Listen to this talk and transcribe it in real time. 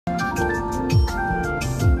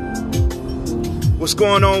What's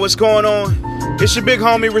going on? What's going on? It's your big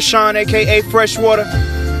homie Rashawn, aka Freshwater.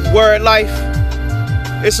 Word Life.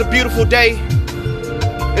 It's a beautiful day.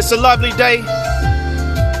 It's a lovely day.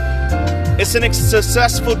 It's a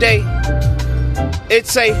successful day.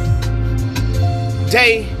 It's a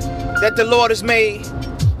day that the Lord has made.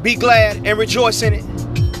 Be glad and rejoice in it.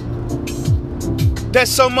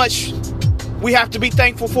 There's so much we have to be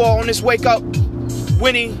thankful for on this Wake Up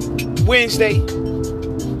Winning Wednesday.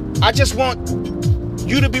 I just want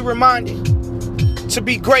you to be reminded to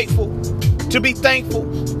be grateful, to be thankful.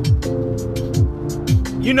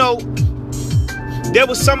 You know, there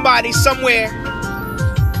was somebody somewhere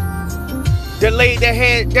that laid their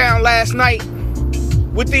head down last night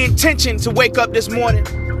with the intention to wake up this morning.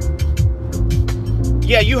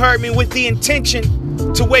 Yeah, you heard me, with the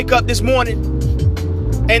intention to wake up this morning.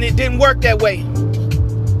 And it didn't work that way.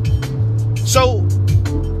 So,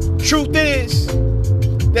 truth is,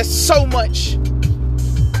 there's so much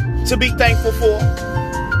to be thankful for.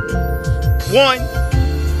 One,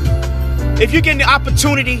 if you're getting the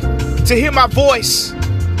opportunity to hear my voice,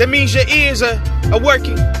 that means your ears are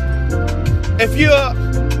working. If you're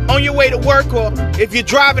on your way to work, or if you're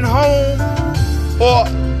driving home, or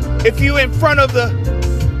if you're in front of the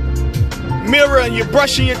mirror and you're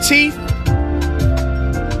brushing your teeth,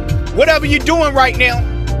 whatever you're doing right now,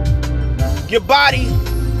 your body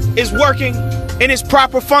is working in its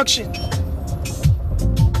proper function.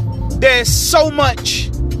 There's so much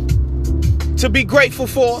to be grateful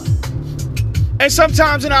for. And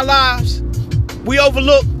sometimes in our lives, we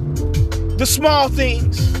overlook the small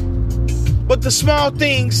things. But the small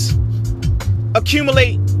things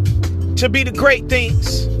accumulate to be the great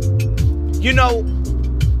things. You know,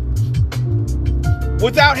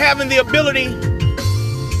 without having the ability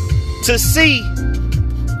to see,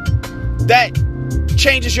 that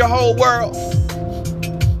changes your whole world.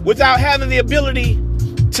 Without having the ability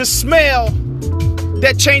to smell,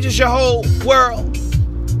 that changes your whole world.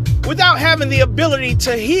 Without having the ability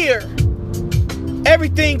to hear,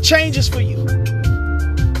 everything changes for you.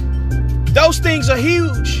 Those things are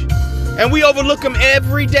huge, and we overlook them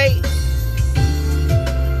every day.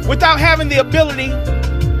 Without having the ability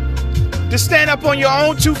to stand up on your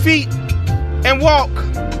own 2 feet and walk,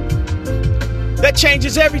 that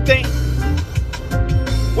changes everything.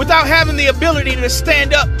 Without having the ability to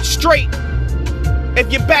stand up straight, if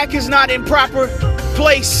your back is not in proper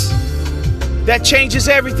place, that changes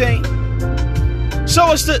everything.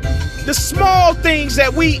 So it's the small things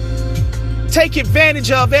that we take advantage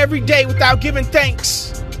of every day without giving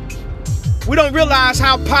thanks. We don't realize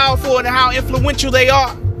how powerful and how influential they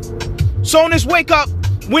are. So on this Wake Up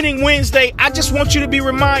Winning Wednesday, I just want you to be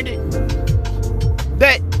reminded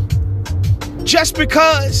that just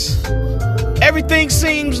because everything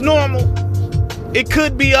seems normal, it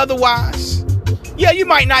could be otherwise. Yeah, you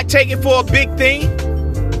might not take it for a big thing,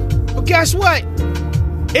 but guess what?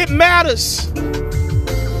 It matters.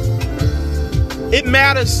 It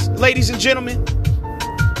matters, ladies and gentlemen.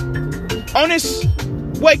 On this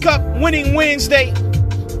Wake Up Winning Wednesday,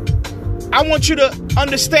 I want you to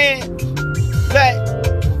understand that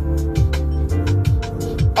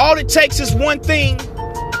all it takes is one thing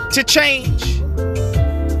to change.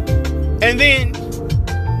 And then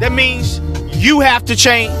that means you have to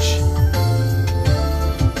change.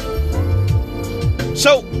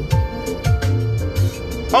 So,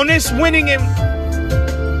 on this Winning and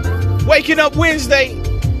Waking Up Wednesday,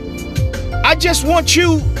 I just want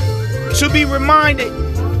you to be reminded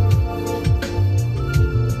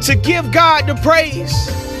to give God the praise,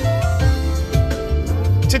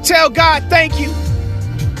 to tell God thank you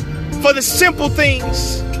for the simple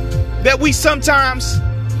things that we sometimes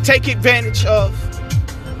take advantage of.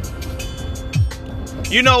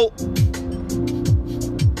 You know,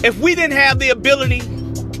 if we didn't have the ability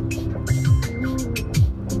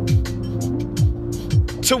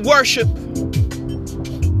to worship,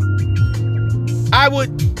 I would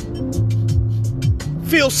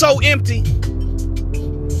feel so empty.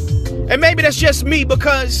 And maybe that's just me,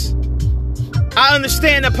 because I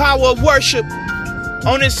understand the power of worship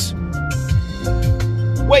on this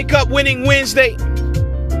Wake Up Winning Wednesday.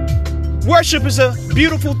 Worship is a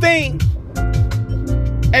beautiful thing.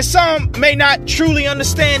 And some may not truly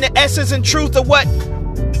understand the essence and truth of what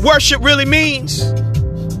worship really means.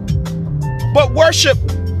 But worship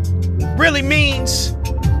really means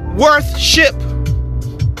worth-ship.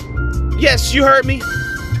 Yes, you heard me.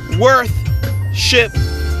 Worth-ship.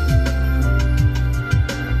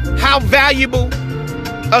 How valuable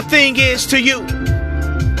a thing is to you.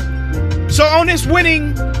 So on this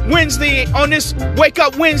Winning Wednesday, on this Wake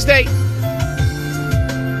Up Wednesday,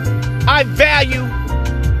 I value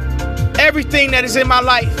everything that is in my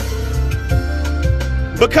life.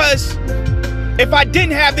 Because if I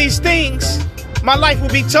didn't have these things, my life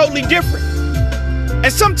would be totally different.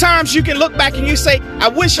 And sometimes you can look back and you say, I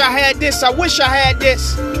wish I had this. I wish I had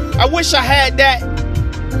this. I wish I had that.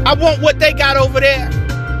 I want what they got over there.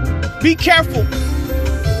 Be careful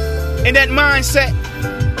in that mindset.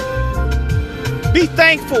 Be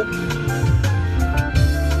thankful.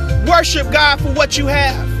 Worship God for what you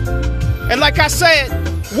have. And like I said,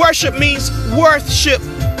 worship means worthship.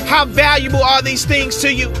 How valuable are these things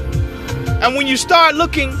to you? And when you start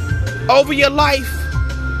looking over your life,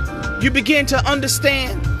 you begin to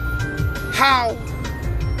understand how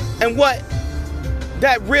and what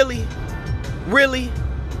that really, really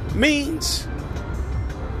means.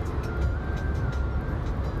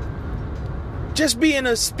 Just be in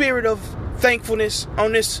a spirit of thankfulness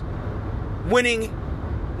on this winning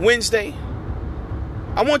Wednesday.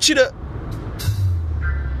 I want you to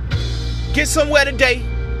get somewhere today.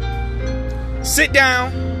 Sit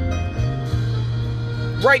down.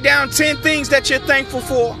 Write down 10 things that you're thankful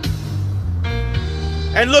for.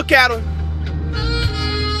 And look at them.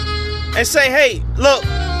 And say, hey, look,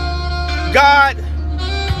 God,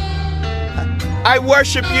 I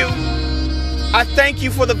worship you. I thank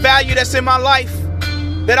you for the value that's in my life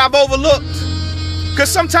that I've overlooked. Because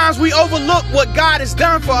sometimes we overlook what God has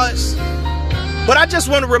done for us. But I just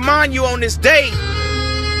want to remind you on this day,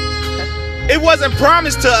 it wasn't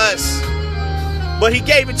promised to us, but he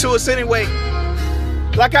gave it to us anyway.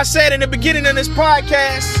 Like I said in the beginning of this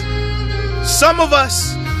podcast, some of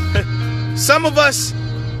us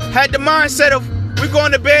had the mindset of we're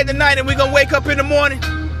going to bed tonight and we're going to wake up in the morning.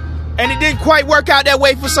 And it didn't quite work out that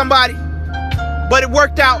way for somebody, but it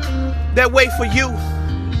worked out that way for you.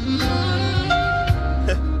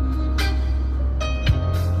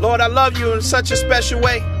 Lord, I love you in such a special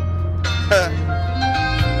way.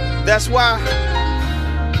 That's why,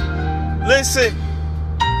 listen,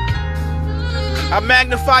 I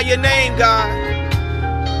magnify your name, God.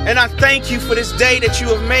 And I thank you for this day that you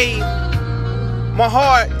have made. My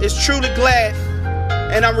heart is truly glad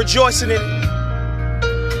and I'm rejoicing in it.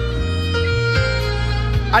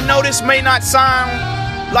 I know this may not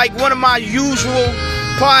sound like one of my usual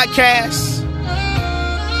podcasts,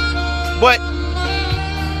 but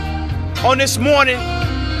on this morning,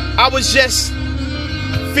 I was just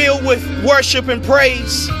filled with worship and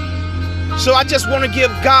praise. So I just want to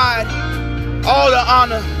give God all the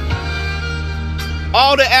honor,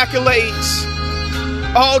 all the accolades,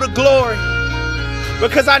 all the glory,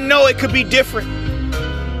 because I know it could be different.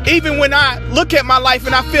 Even when I look at my life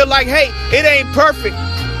and I feel like, hey, it ain't perfect,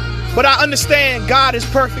 but I understand God is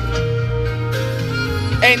perfect.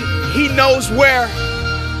 And he knows where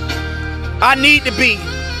I need to be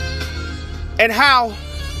and how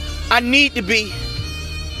I need to be.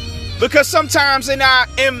 Because sometimes in our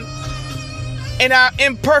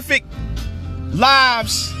imperfect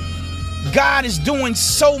lives, God is doing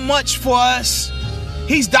so much for us.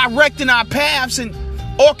 He's directing our paths and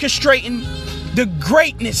orchestrating the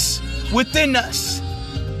greatness within us.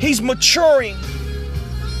 He's maturing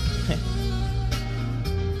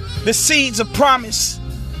the seeds of promise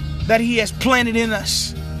that he has planted in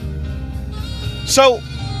us. So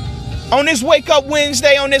on this Wake Up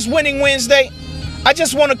Wednesday, on this Winning Wednesday, I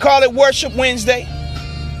just want to call it Worship Wednesday,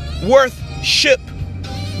 Worthship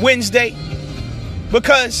Wednesday,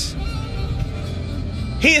 because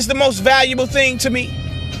he is the most valuable thing to me.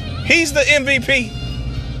 He's the MVP.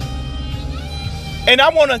 And I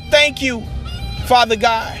want to thank you, Father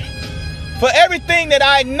God, for everything that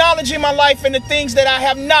I acknowledge in my life and the things that I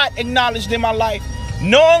have not acknowledged in my life,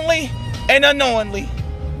 knowingly and unknowingly.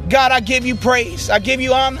 God, I give you praise. I give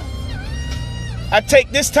you honor. I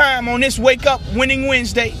take this time on this Wake Up Winning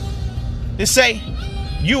Wednesday to say,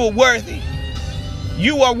 you are worthy.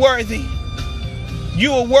 You are worthy.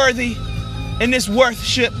 You are worthy in this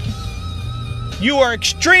worship. You are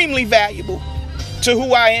extremely valuable to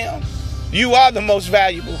who I am. You are the most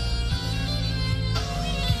valuable.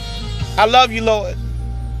 I love you, Lord.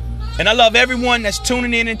 And I love everyone that's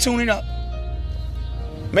tuning in and tuning up.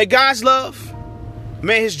 May God's love,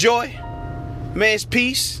 may his joy, may his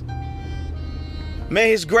peace, may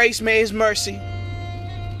his grace, may his mercy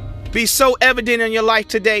be so evident in your life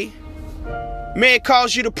today. May it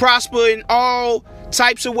cause you to prosper in all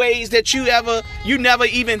types of ways that you never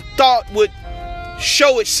even thought would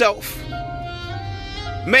show itself.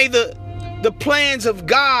 May the plans of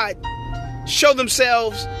God show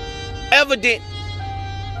themselves evident.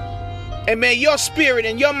 And may your spirit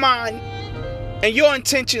and your mind and your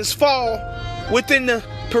intentions fall within the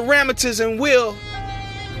parameters and will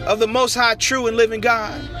of the Most High, true and living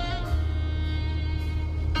God.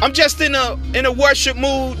 I'm just in a worship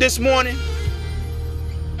mood this morning.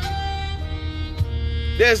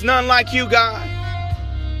 There's none like you, God.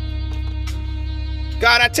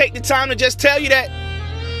 God, I take the time to just tell you that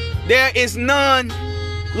there is none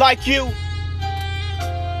like you.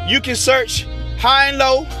 You can search high and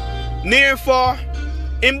low, near and far,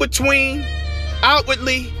 in between,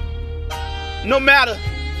 outwardly, no matter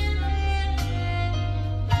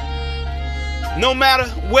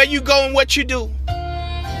where you go and what you do,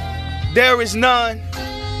 there is none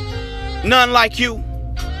like you.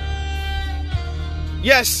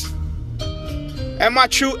 Yes, at my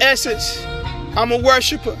true essence, I'm a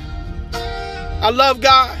worshiper. I love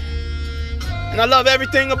God, and I love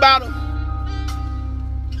everything about Him.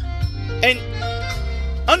 And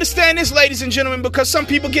understand this, ladies and gentlemen, because some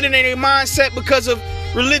people get in their mindset because of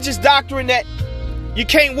religious doctrine that you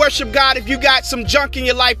can't worship God if you got some junk in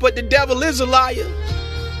your life, but the devil is a liar.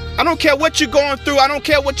 I don't care what you're going through. I don't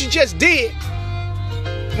care what you just did.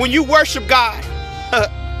 When you worship God,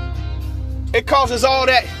 it causes all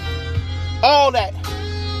that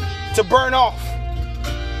to burn off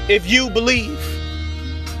if you believe.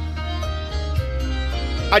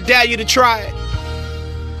 I dare you to try it.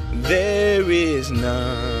 There is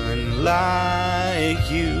none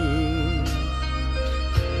like you.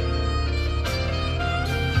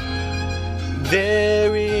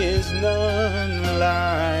 There is none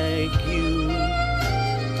like you.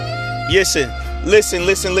 Listen.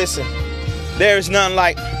 There is none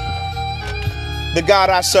like the God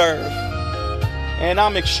I serve. And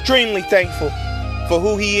I'm extremely thankful for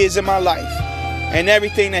who He is in my life and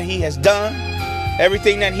everything that He has done,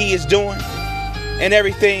 everything that He is doing, and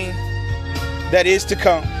everything that is to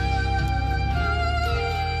come.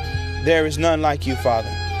 There is none like you, Father.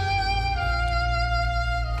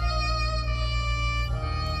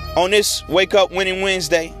 On this Wake Up Winning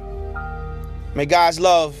Wednesday, may God's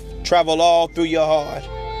love travel all through your heart.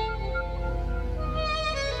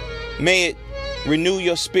 May it renew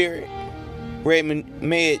your spirit.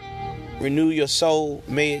 May it renew your soul.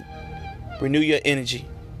 May it renew your energy.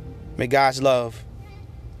 May God's love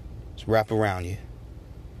wrap around you.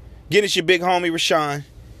 Again, it's your big homie Rashawn,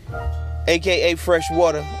 aka Fresh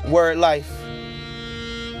Water, Word Life.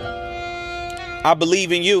 I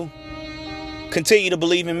believe in you. Continue to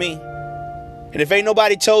believe in me. And if ain't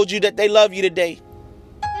nobody told you that they love you today,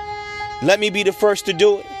 let me be the first to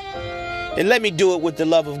do it. And let me do it with the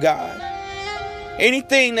love of God.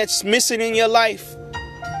 Anything that's missing in your life,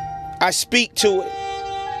 I speak to it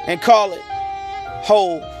and call it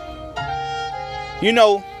whole. You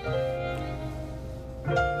know,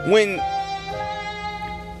 when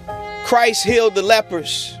Christ healed the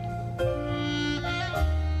lepers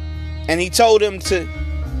and He told them to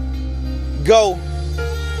go,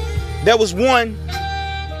 there was one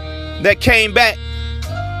that came back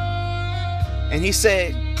and he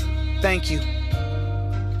said, thank you.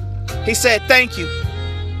 He said, thank you.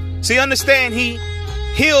 See, understand, He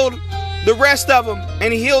healed the rest of them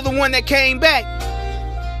and He healed the one that came back.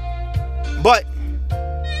 But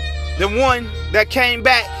the one that came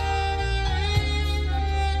back,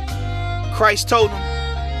 Christ told him,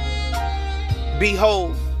 be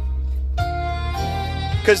whole.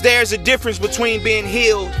 Because there's a difference between being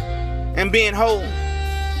healed and being whole.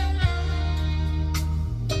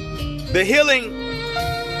 The healing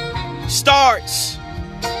starts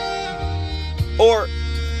or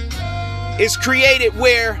is created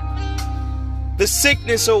where the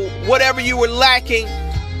sickness or whatever you were lacking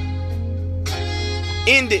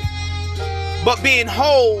ended. But being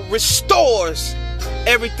whole restores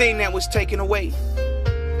everything that was taken away.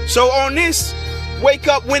 So on this Wake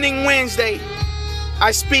Up Winning Wednesday,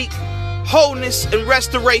 I speak wholeness and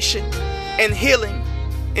restoration and healing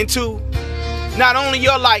into not only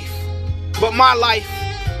your life, but my life,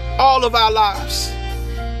 all of our lives.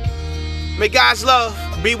 May God's love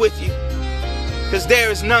be with you, because there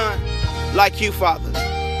is none like you, Father.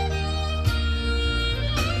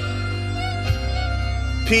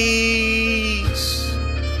 Peace.